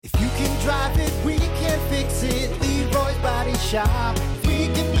drive it, we can fix it. Leroy's Body Shop. We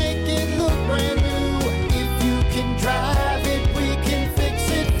can make it look brand new. If you can drive it, we can fix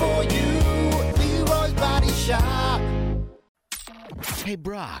it for you. Leroy's Body Shop. Hey,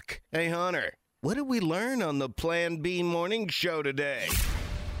 Brock. Hey, Hunter. What did we learn on the Plan B morning show today?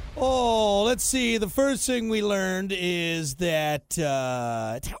 Oh, let's see. The first thing we learned is that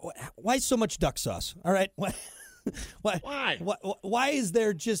why so much duck sauce? All right. Why? Why is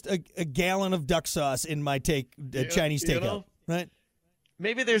there just a gallon of duck sauce in my Chinese takeout? Right?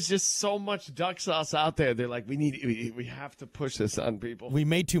 Maybe there's just so much duck sauce out there. They're like, we have to push this on people. We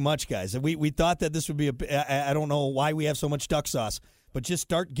made too much, guys. We thought that this would be I don't know why we have so much duck sauce, but just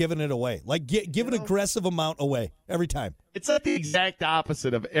start giving it away. Like give an aggressive amount away every time. It's like the exact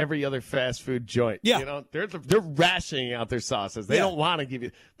opposite of every other fast food joint. Yeah. You know, they're rationing out their sauces. They don't want to give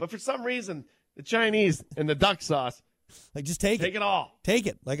you. But for some reason, the Chinese and the duck sauce, like just take it. Take it all. Take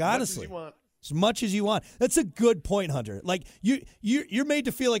it. Like honestly. As much as you want. That's a good point, Hunter. Like you're made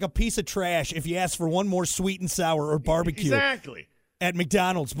to feel like a piece of trash if you ask for one more sweet and sour or barbecue. Exactly. At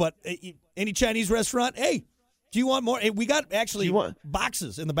McDonald's, but any Chinese restaurant, hey, do you want more? Hey, we got actually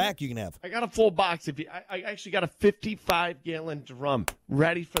boxes in the back you can have. I got a full box. I actually got a 55-gallon drum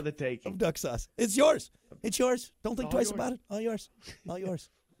ready for the taking. Of duck sauce. It's yours. It's yours. Don't think twice about it. All yours. All yours.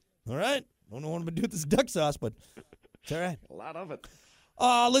 All right. Don't know what I'm going to do with this duck sauce, but it's all right. A lot of it.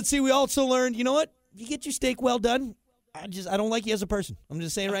 Let's see. We also learned, you know what? You get your steak well done. I don't like you as a person. I'm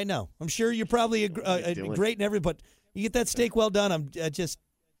just saying right now. I'm sure you're probably great and everything, but you get that steak well done. I'm just...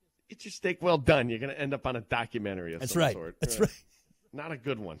 Get your steak well done. You're going to end up on a documentary of some sort. That's right. Not a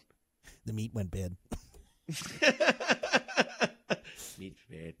good one. The meat went bad. Meat's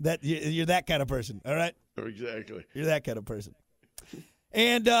You're bad. that kind of person, all right? Exactly. You're that kind of person.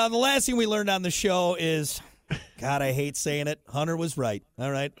 And the last thing we learned on the show is, God, I hate saying it, Hunter was right, all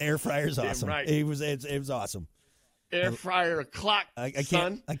right? Air fryer's awesome. Right. It was awesome. Air fryer o'clock,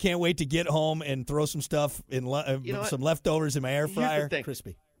 son. I can't wait to get home and throw some stuff in some leftovers in my air fryer.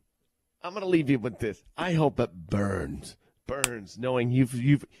 Crispy. I'm going to leave you with this. I hope it burns, knowing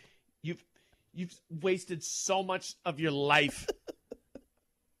you've wasted so much of your life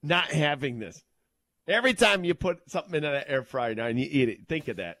not having this. Every time you put something in an air fryer now and you eat it, think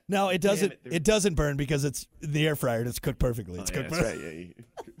of that. No, it doesn't. It doesn't burn because it's the air fryer and it's cooked perfectly. It's cooked perfectly.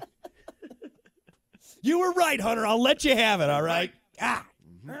 That's right. You were right, Hunter. I'll let you have it. All right.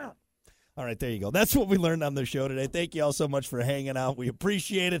 All right, there you go. That's what we learned on the show today. Thank you all so much for hanging out. We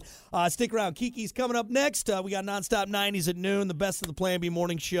appreciate it. Stick around. Kiki's coming up next. We got Nonstop 90s at noon, the best of the Plan B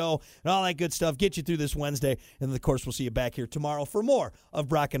morning show, and all that good stuff. Get you through this Wednesday. And then, of course, we'll see you back here tomorrow for more of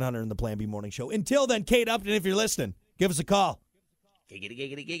Brock and Hunter and the Plan B morning show. Until then, Kate Upton, if you're listening, give us a call.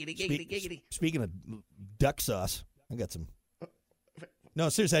 Giggity. Speaking of duck sauce, I got some. No,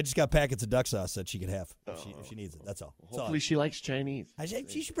 seriously, I just got packets of duck sauce that she could have if she needs it. That's all. Hopefully she likes Chinese.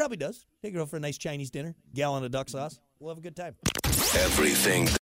 She probably does. Take her over for a nice Chinese dinner, gallon of duck sauce. We'll have a good time. Everything